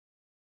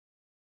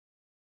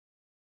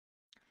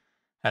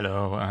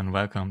Hello and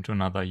welcome to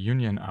another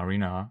Union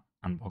Arena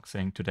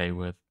unboxing today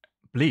with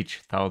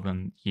Bleach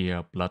 1000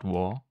 Year Blood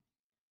War.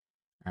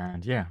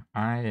 And yeah,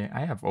 I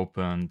have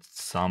opened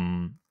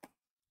some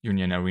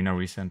Union Arena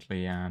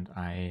recently and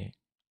I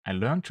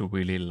learned to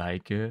really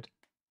like it.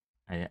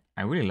 I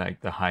really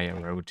like the higher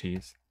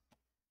rarities.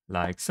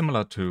 Like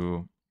similar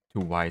to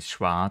Weiss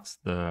Schwarz,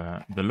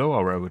 the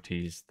lower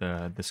rarities,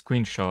 the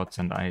screenshots,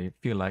 and I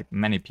feel like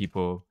many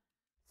people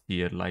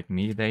see it like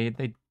me.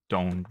 They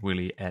don't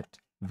really add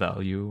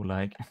value.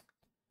 Like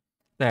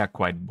they are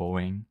quite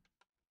boring.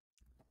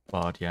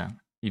 But yeah,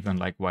 even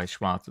like Weiss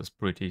Schwarz is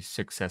pretty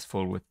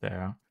successful with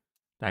their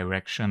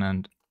direction,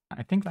 and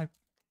I think like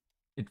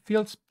it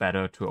feels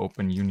better to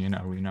open Union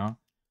Arena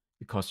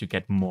because you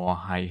get more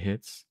high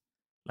hits,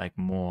 like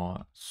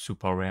more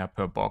super rare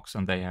per box,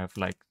 and they have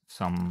like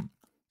some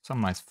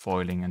nice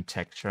foiling and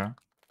texture.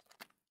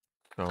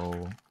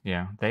 So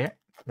yeah, they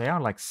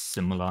are like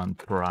similar in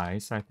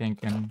price, I think,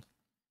 and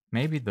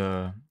maybe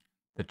the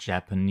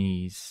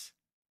Japanese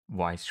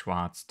Weiss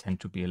Schwarz tend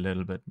to be a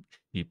little bit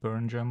cheaper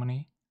in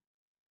Germany.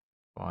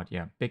 But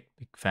yeah, big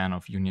fan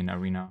of Union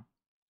Arena.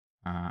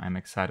 I'm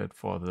excited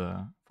for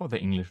the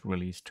English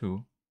release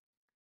too.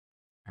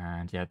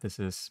 And yeah, this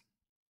is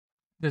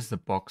a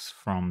box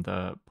from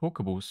the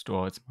Pokeball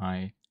store. It's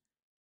my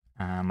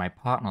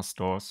partner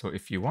store. So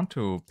if you want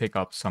to pick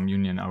up some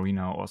Union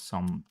Arena or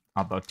some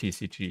other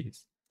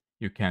TCGs,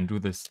 you can do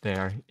this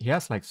there. He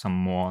has like some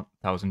more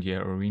 1000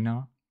 Year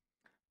Arena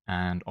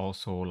and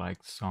also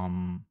like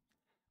some.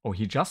 Oh,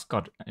 he just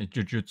got a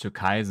Jujutsu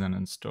Kaisen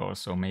in store,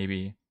 so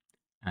maybe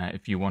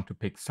if you want to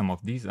pick some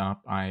of these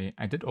up, I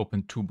did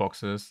open 2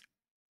 boxes.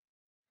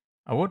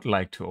 I would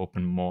like to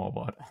open more,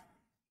 but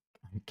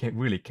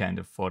really can't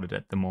afford it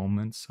at the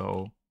moment.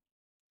 So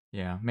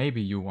yeah,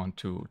 maybe you want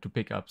to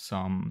pick up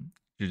some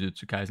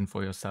Jujutsu Kaisen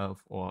for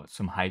yourself or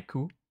some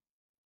haiku.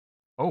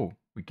 Oh,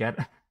 we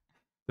get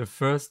the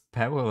first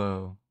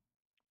parallel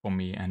for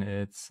me, and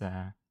it's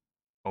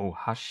oh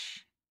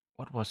Hush.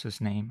 What was his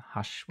name?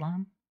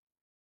 Hushwan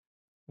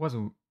was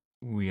a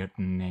weird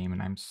name,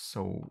 and I'm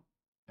so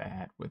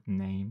bad with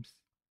names.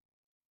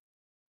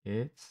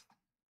 It's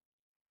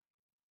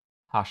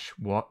Hush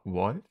Wolf.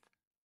 Man,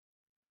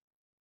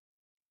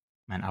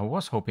 I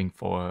was hoping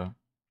for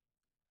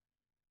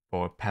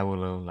a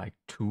parallel like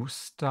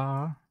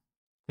 2-star. I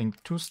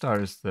think 2-star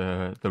is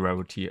the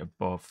rarity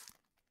above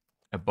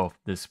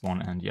this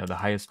one, and yeah, the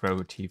highest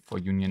rarity for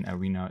Union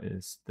Arena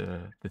is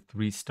the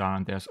 3-star,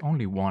 and there's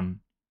only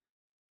one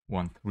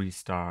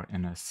 3-star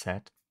in a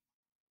set.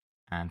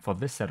 And for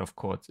this set, of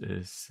course,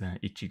 is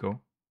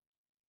Ichigo.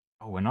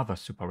 Oh, another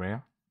super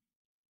rare.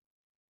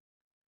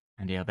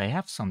 And yeah, they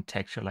have some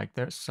texture, like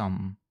there's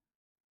some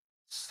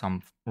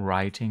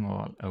writing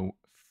or a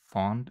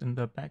font in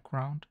the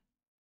background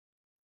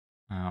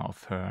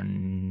of her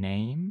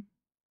name,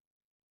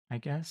 I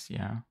guess.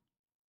 Yeah.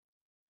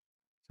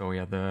 So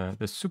yeah,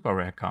 the super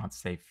rare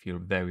cards, they feel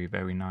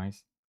very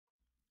nice.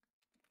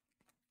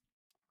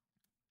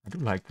 I do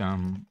like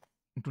them.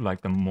 I do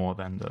like them more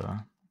than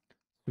the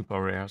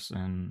super rares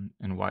in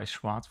Weiss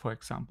Schwarz, for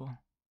example.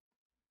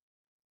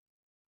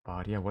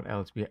 But yeah, what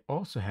else? We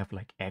also have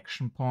like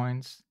action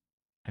points.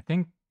 I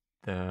think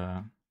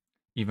the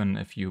even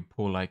if you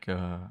pull like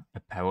a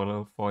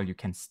parallel foil, you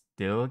can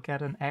still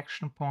get an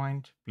action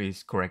point.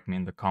 Please correct me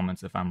in the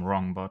comments if I'm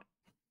wrong, but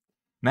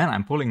man,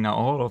 I'm pulling now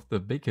all of the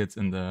big hits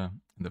in the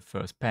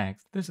first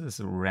packs. This is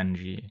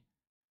Renji,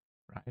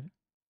 right?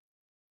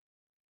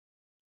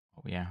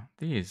 Oh yeah,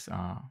 these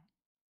are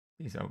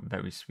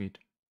very sweet.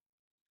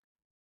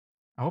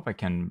 I hope I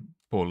can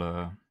pull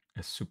a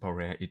super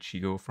rare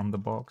Ichigo from the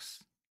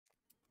box.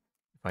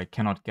 If I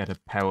cannot get a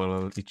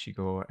parallel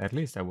Ichigo, at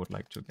least I would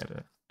like to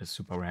get a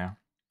super rare.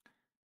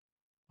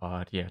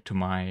 But yeah, to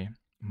my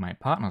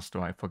partner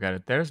store, I forget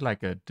it. There's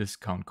like a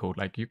discount code.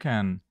 Like you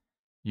can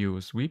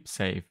use Weeb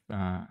Save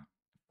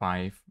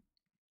 5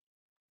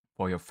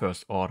 for your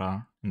first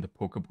order in the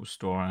Pokeball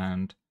store,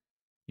 and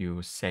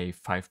you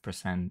save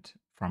 5%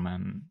 from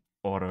an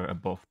order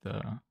above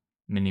the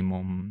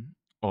minimum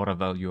order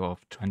value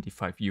of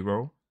 25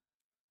 euro.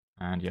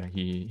 And yeah,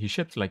 he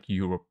ships like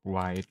Europe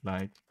wide,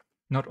 like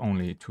not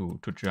only to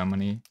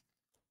Germany.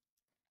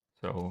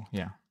 So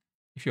yeah,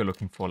 if you're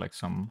looking for like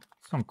some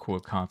cool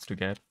cards to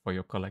get for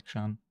your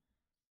collection,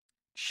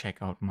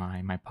 check out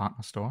my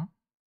partner store.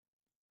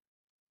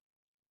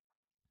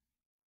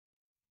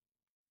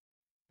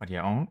 But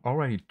yeah,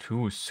 already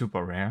 2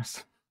 super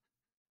rares,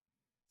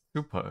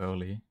 super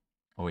early.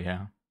 Oh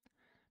yeah,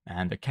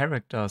 and the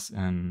characters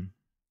in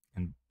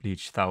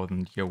Bleach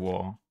 1000 Year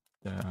War,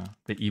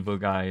 the evil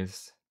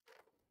guys.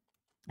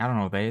 I don't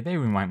know, they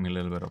remind me a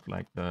little bit of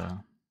like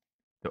the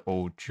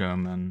old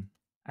German.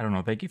 I don't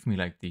know, they give me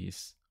like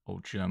these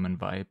old German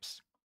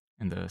vibes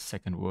in the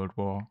Second World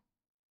War.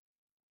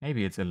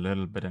 Maybe it's a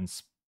little bit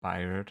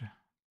inspired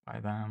by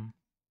them.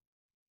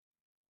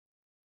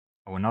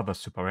 Oh, another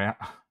super rare.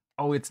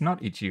 Oh, it's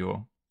not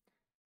Ichigo,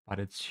 but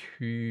it's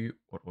Hu.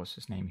 What was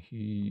his name?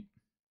 Hu.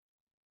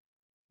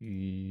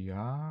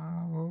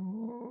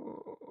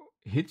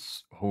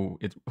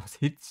 it was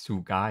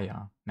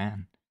Hitsugaya,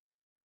 man.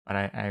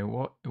 But it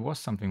was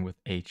something with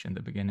H in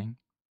the beginning.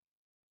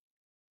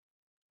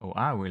 Oh,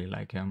 I really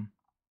like him.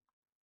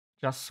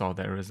 Just saw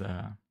there is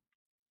a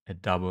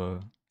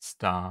double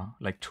star,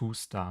 like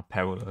 2-star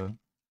parallel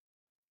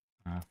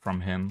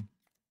from him.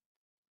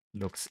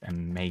 Looks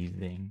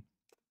amazing.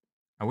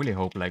 I really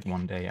hope like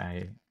one day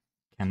I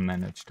can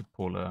manage to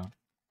pull a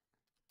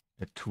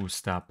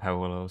 2-star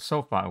parallel.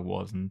 So far I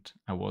wasn't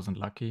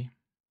lucky.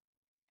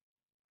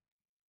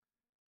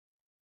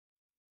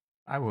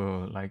 I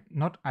will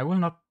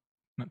not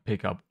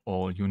pick up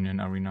all Union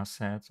Arena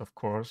sets, of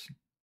course,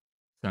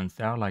 since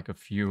there are like a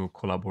few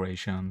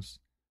collaborations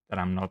that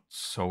I'm not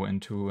so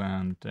into,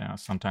 and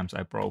sometimes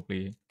I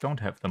probably don't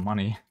have the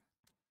money.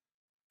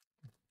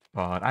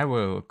 But I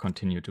will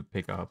continue to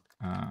pick up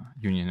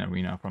Union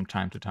Arena from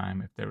time to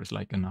time if there is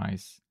like a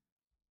nice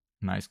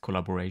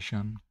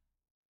collaboration.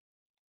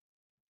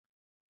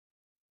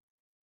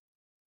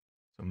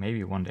 So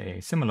maybe one day,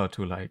 similar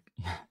to like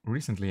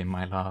recently in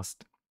my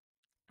last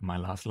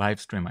live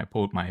stream, I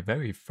pulled my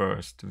very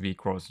first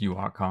V-Cross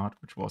UR card,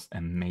 which was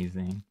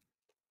amazing.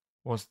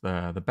 Was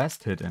the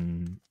best hit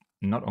in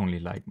not only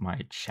like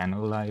my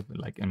channel life,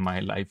 like in my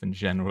life in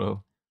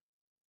general,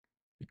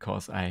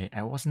 because I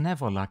was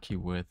never lucky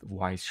with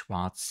Weiss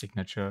Schwarz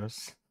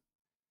signatures.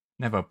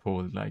 Never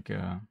pulled like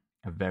a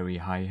very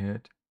high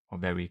hit or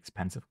very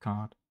expensive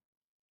card.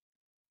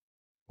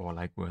 Or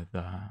like with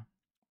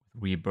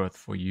Rebirth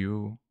for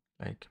You,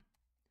 like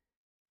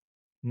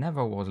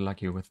never was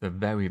lucky with the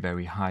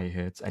very high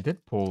hits. I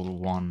did pull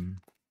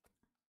one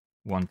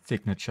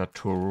signature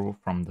Toru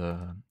from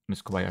the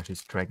Miss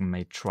Kobayashi's Dragon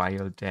Maid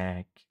trial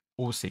deck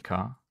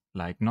Osaka,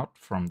 like not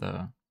from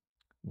the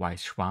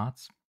Weiss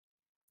Schwarz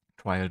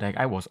trial deck.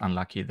 I was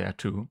unlucky there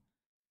too.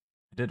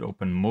 I did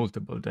open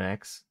multiple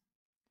decks,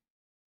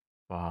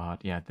 but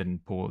yeah,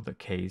 didn't pull the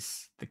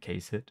case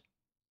hit.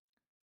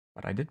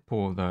 But I did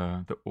pull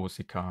the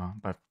Osaka,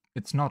 but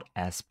it's not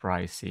as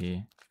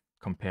pricey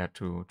compared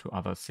to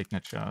other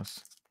signatures.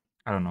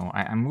 I don't know.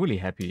 I'm really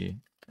happy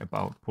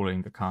about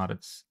pulling the card.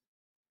 It's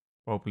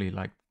probably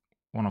like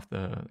one of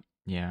the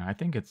I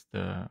think it's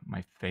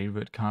my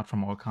favorite card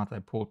from all cards I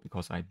pulled,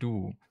 because I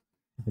do,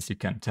 as you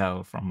can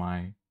tell from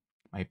my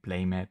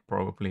playmat,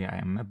 probably I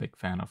am a big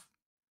fan of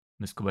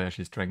Miss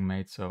Kobayashi's Dragon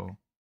Maid, so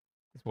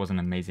this was an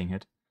amazing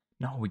hit.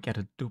 No, we get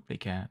a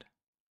duplicate.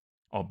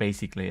 Or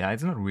basically,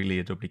 it's not really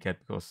a duplicate,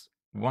 because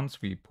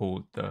once we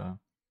pulled the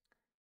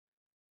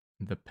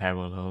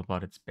parallel,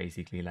 but it's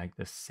basically like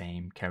the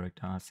same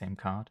character, same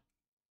card.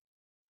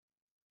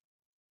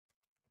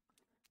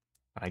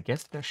 But I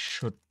guess there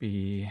should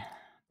be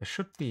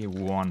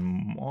one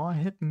more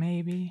hit,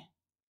 maybe.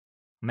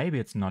 Maybe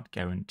it's not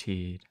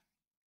guaranteed.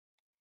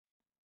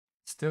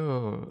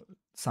 Still,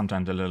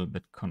 sometimes a little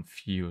bit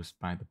confused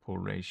by the pull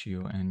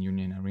ratio in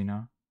Union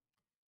Arena.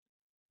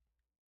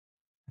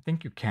 I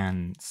think you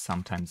can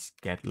sometimes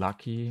get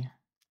lucky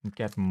and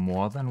get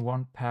more than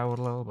one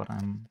parallel, but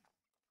I'm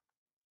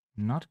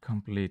not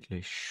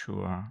completely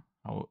sure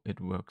how it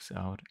works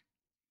out.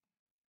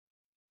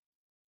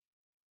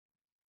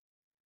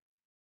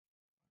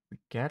 We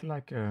get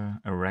like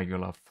a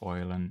regular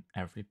foil in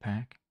every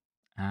pack.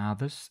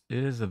 This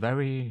is a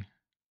very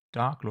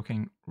dark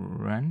looking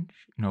Renji.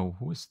 No,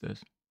 who is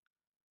this?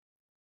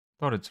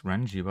 Thought it's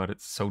Renji, but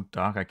it's so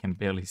dark I can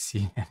barely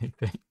see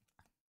anything.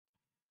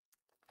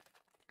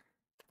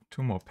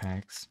 2 more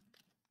packs.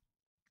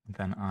 And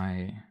then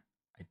I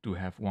do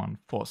have one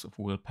Force of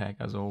Will pack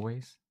as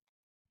always.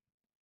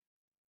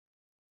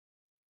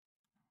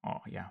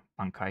 Oh yeah,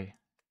 Bankai.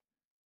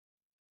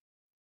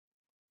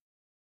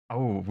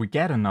 Oh, we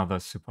get another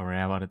super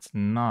rare, but it's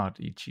not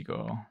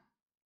Ichigo.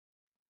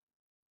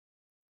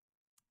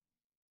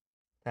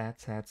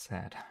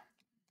 Sad.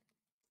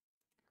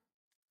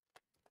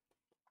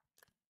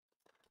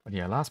 But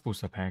yeah, last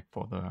booster pack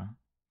for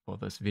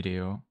this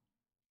video.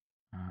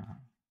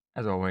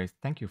 As always,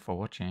 thank you for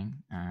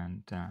watching,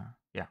 and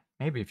yeah,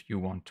 maybe if you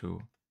want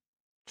to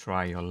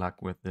try your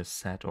luck with this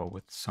set or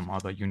with some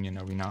other Union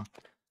Arena,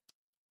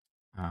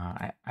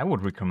 I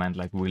would recommend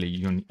like really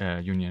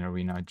Union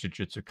Arena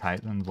Jujutsu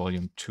Kaisen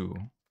Volume 2.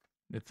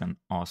 It's an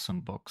awesome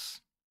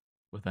box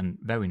with a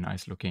very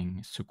nice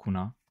looking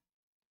Sukuna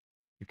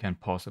you can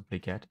possibly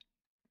get.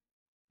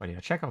 But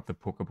yeah, check out the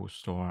Pokeboo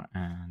store,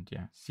 and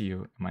yeah, see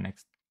you in my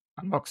next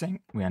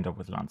unboxing. We end up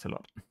with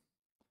Lancelot.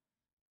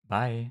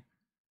 Bye!